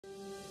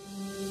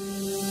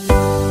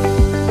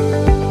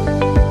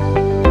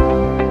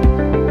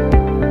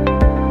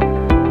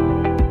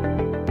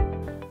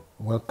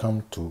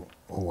Welcome to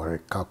Oware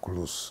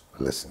Calculus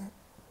lesson.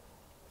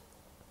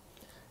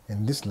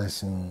 In this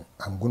lesson,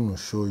 I'm going to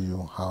show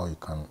you how you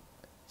can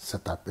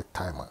set up a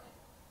timer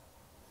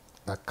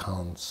that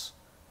counts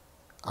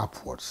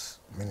upwards,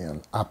 meaning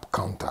an up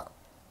counter.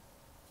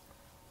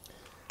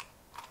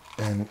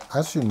 And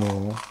as you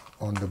know,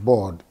 on the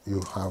board,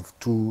 you have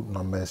two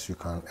numbers you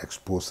can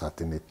expose at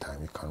any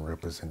time, you can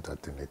represent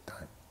at any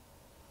time.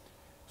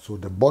 So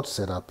the board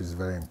setup is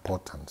very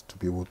important to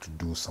be able to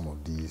do some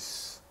of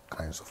these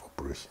kinds of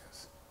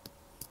operations.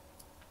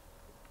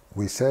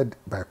 We said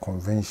by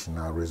convention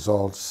our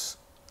results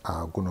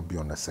are going to be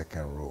on the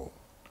second row,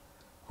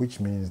 which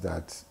means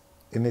that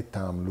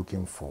anytime I'm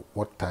looking for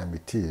what time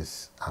it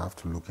is, I have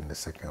to look in the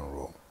second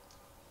row.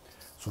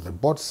 So the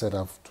board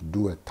setup to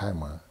do a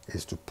timer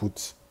is to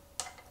put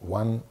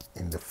 1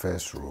 in the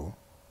first row,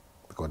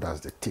 because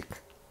that's the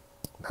tick,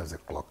 that's the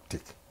clock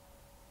tick,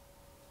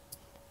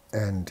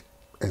 and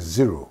a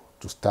 0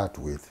 to start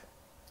with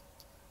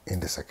in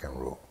the second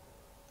row.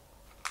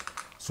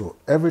 So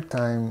every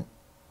time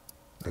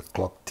the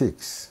clock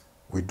ticks,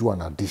 we do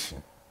an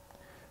addition.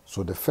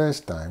 So the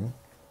first time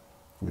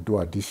we do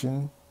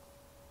addition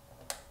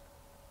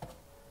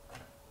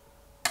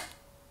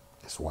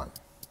is 1.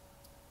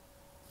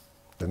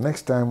 The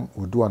next time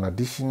we do an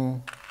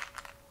addition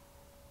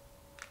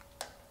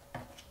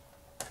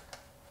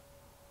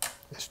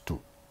is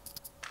 2.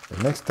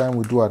 The next time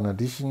we do an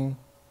addition,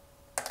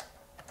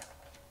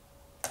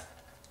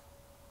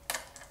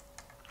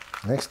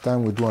 next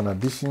time we do an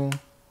addition,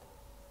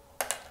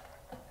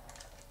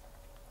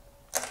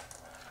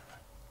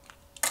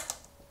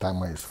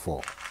 timer is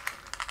 4.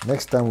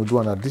 Next time we do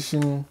an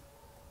addition,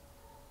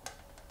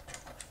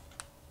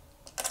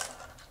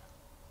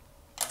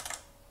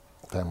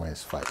 timer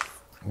is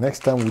 5. Next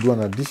time we do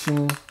an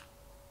addition,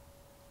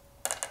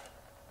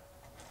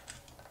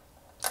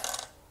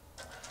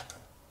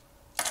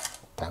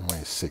 timer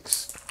is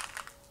 6.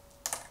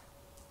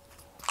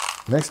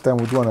 Next time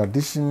we do an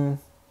addition,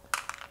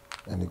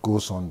 and it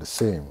goes on the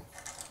same,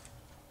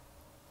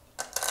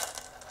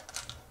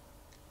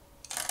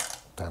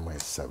 timer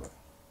is 7.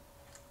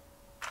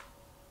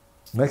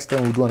 Next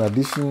time we do an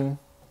addition,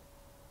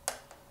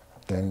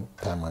 then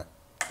timer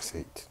is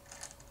 8.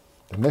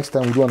 The next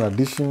time we do an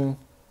addition,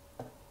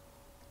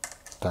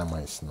 timer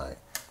is 9.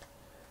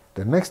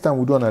 The next time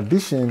we do an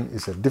addition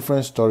is a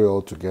different story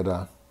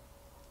altogether.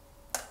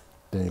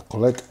 Then you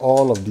collect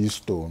all of these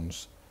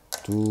stones,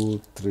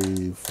 2,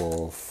 3,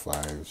 4,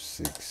 5,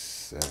 6,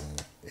 7,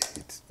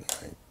 8,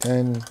 9,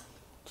 10,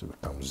 so it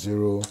becomes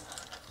 0.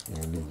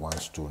 You leave 1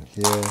 stone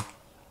here.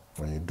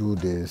 When you do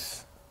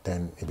this,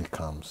 then it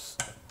becomes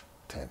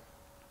 10.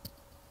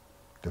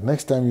 The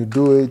next time you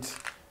do it,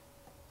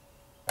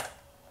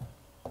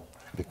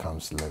 it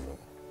becomes 11,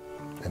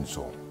 and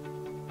so on.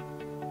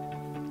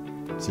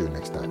 See you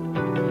next time.